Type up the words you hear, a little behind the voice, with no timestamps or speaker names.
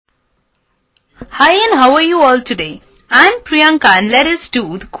Hi, and how are you all today? I'm Priyanka and let us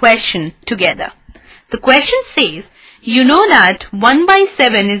do the question together. The question says, you know that 1 by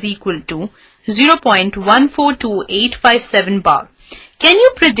 7 is equal to 0.142857 bar. Can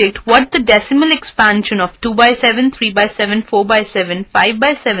you predict what the decimal expansion of 2 by 7, 3 by 7, 4 by 7, 5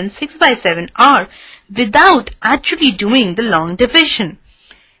 by 7, 6 by 7 are without actually doing the long division?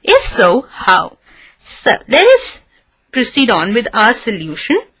 If so, how? So, let us proceed on with our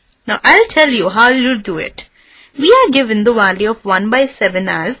solution. Now, I'll tell you how you'll do it. We are given the value of 1 by 7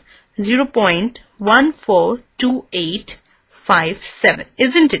 as 0.142857,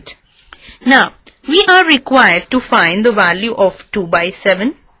 isn't it? Now, we are required to find the value of 2 by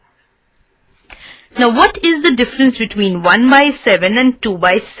 7. Now, what is the difference between 1 by 7 and 2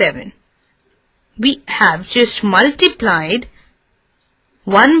 by 7? We have just multiplied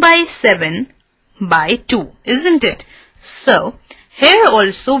 1 by 7 by 2, isn't it? So, here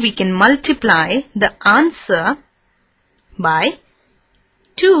also we can multiply the answer by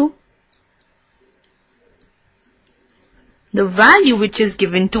 2. The value which is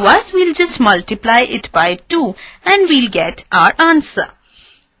given to us, we'll just multiply it by 2 and we'll get our answer.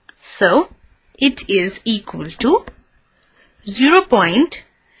 So, it is equal to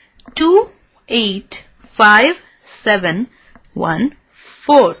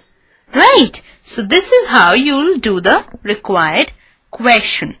 0.285714. Right? So, this is how you'll do the required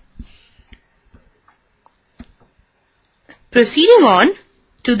question. Proceeding on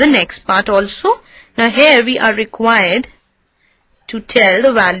to the next part also. Now, here we are required to tell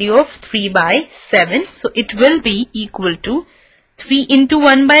the value of 3 by 7. So, it will be equal to 3 into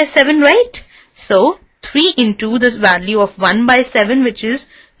 1 by 7, right? So, 3 into this value of 1 by 7, which is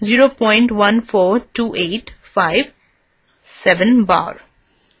 0.142857 bar.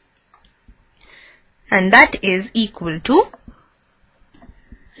 And that is equal to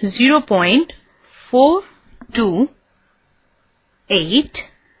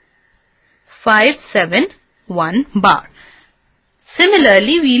 0.428571 bar.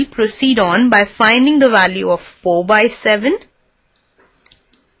 Similarly, we'll proceed on by finding the value of 4 by 7.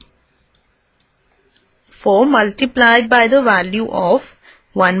 4 multiplied by the value of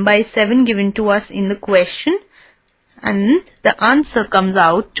 1 by 7 given to us in the question. And the answer comes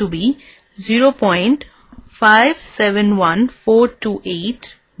out to be 0.571428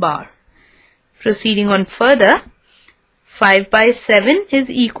 bar. Proceeding on further, 5 by 7 is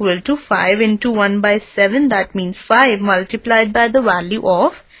equal to 5 into 1 by 7. That means 5 multiplied by the value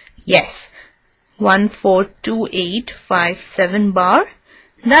of, 142857 bar.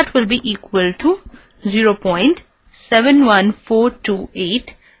 That will be equal to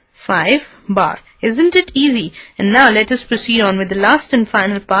 0.714285 bar. Isn't it easy? And now let us proceed on with the last and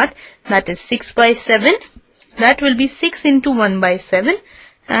final part, that is 6 by 7. That will be 6 into 1 by 7.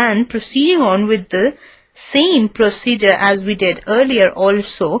 And proceeding on with the same procedure as we did earlier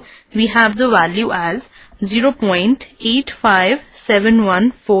also, we have the value as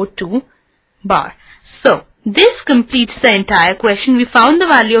 0.857142 bar. So, this completes the entire question. We found the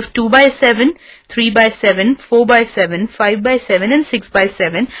value of 2 by 7, 3 by 7, 4 by 7, 5 by 7 and 6 by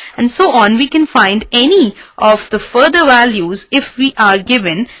 7 and so on. We can find any of the further values if we are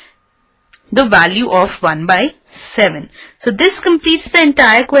given the value of 1 by 7. So this completes the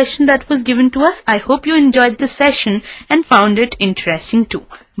entire question that was given to us. I hope you enjoyed the session and found it interesting too.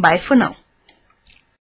 Bye for now.